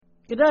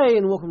G'day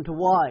and welcome to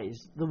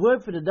Wise. The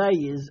word for today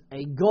is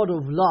a God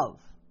of love.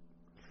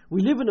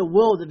 We live in a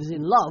world that is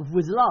in love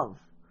with love.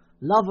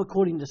 Love,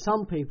 according to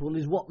some people,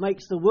 is what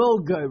makes the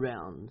world go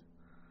round.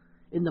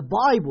 In the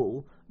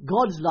Bible,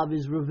 God's love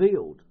is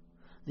revealed.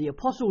 The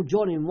Apostle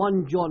John in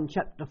 1 John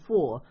chapter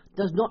 4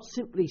 does not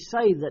simply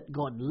say that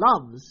God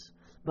loves,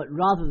 but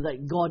rather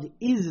that God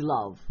is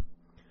love.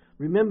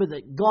 Remember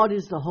that God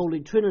is the Holy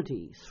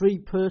Trinity, three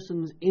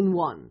persons in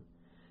one.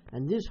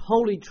 And this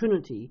Holy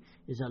Trinity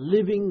is a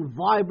living,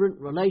 vibrant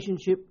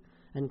relationship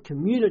and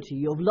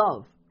community of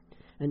love.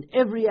 And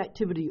every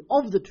activity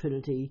of the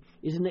Trinity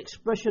is an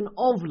expression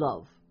of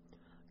love.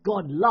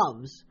 God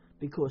loves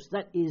because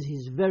that is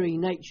his very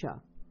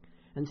nature.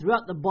 And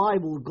throughout the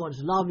Bible,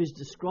 God's love is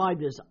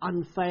described as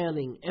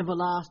unfailing,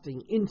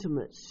 everlasting,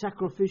 intimate,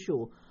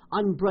 sacrificial,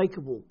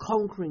 unbreakable,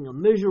 conquering,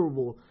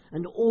 immeasurable,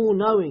 and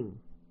all-knowing.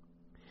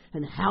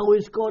 And how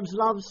is God's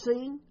love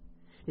seen?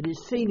 It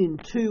is seen in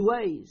two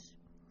ways.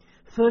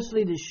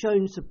 Firstly, it is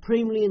shown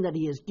supremely in that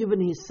he has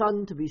given his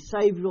Son to be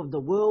Saviour of the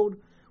world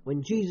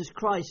when Jesus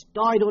Christ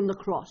died on the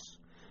cross,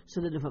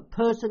 so that if a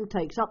person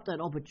takes up that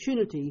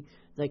opportunity,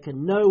 they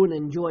can know and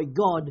enjoy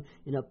God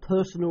in a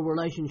personal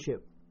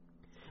relationship.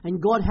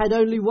 And God had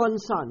only one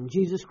Son,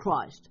 Jesus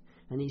Christ,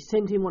 and he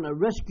sent him on a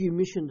rescue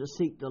mission to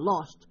seek the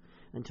lost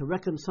and to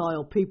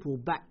reconcile people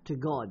back to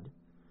God.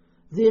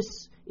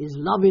 This is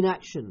love in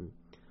action,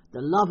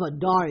 the lover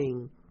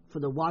dying for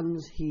the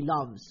ones he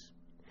loves.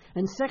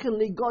 And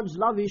secondly, God's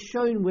love is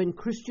shown when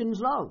Christians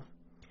love.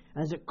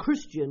 As a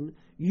Christian,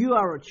 you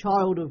are a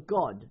child of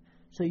God,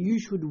 so you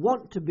should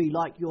want to be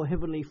like your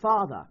Heavenly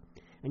Father.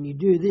 And you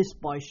do this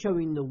by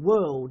showing the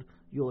world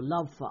your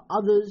love for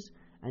others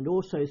and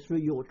also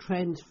through your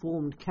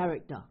transformed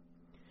character.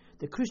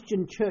 The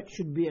Christian church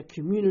should be a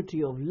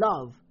community of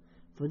love,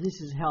 for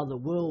this is how the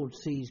world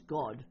sees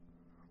God.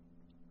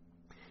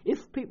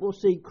 If people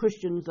see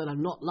Christians that are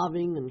not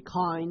loving and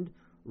kind,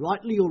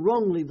 rightly or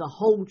wrongly, the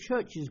whole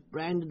church is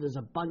branded as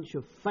a bunch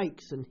of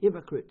fakes and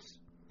hypocrites.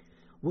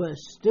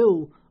 Worse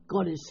still,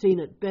 God is seen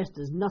at best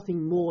as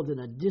nothing more than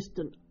a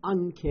distant,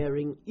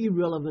 uncaring,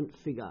 irrelevant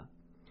figure.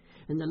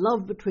 And the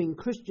love between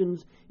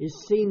Christians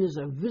is seen as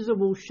a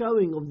visible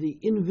showing of the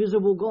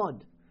invisible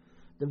God.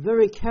 The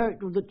very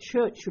character of the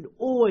church should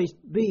always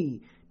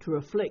be to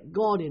reflect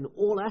God in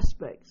all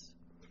aspects.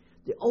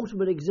 The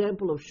ultimate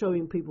example of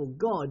showing people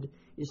God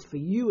is for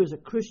you as a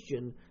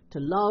Christian to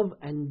love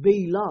and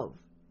be love.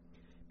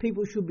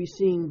 People should be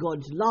seeing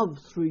God's love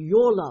through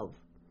your love.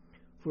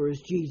 For as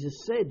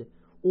Jesus said,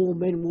 all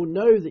men will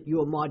know that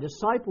you are my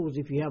disciples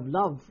if you have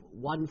love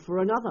one for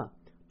another.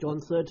 John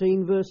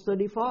 13 verse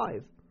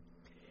 35.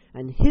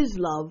 And his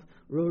love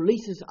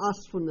releases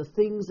us from the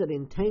things that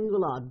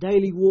entangle our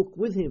daily walk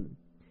with him.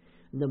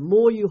 And the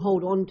more you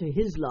hold on to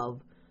his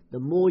love, the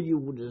more you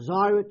will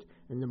desire it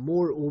and the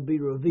more it will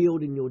be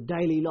revealed in your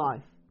daily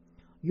life.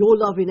 Your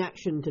love in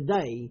action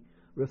today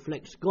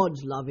reflects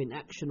God's love in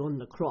action on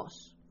the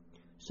cross.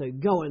 So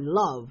go and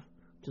love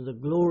to the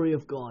glory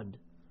of God.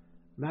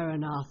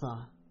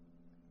 Maranatha.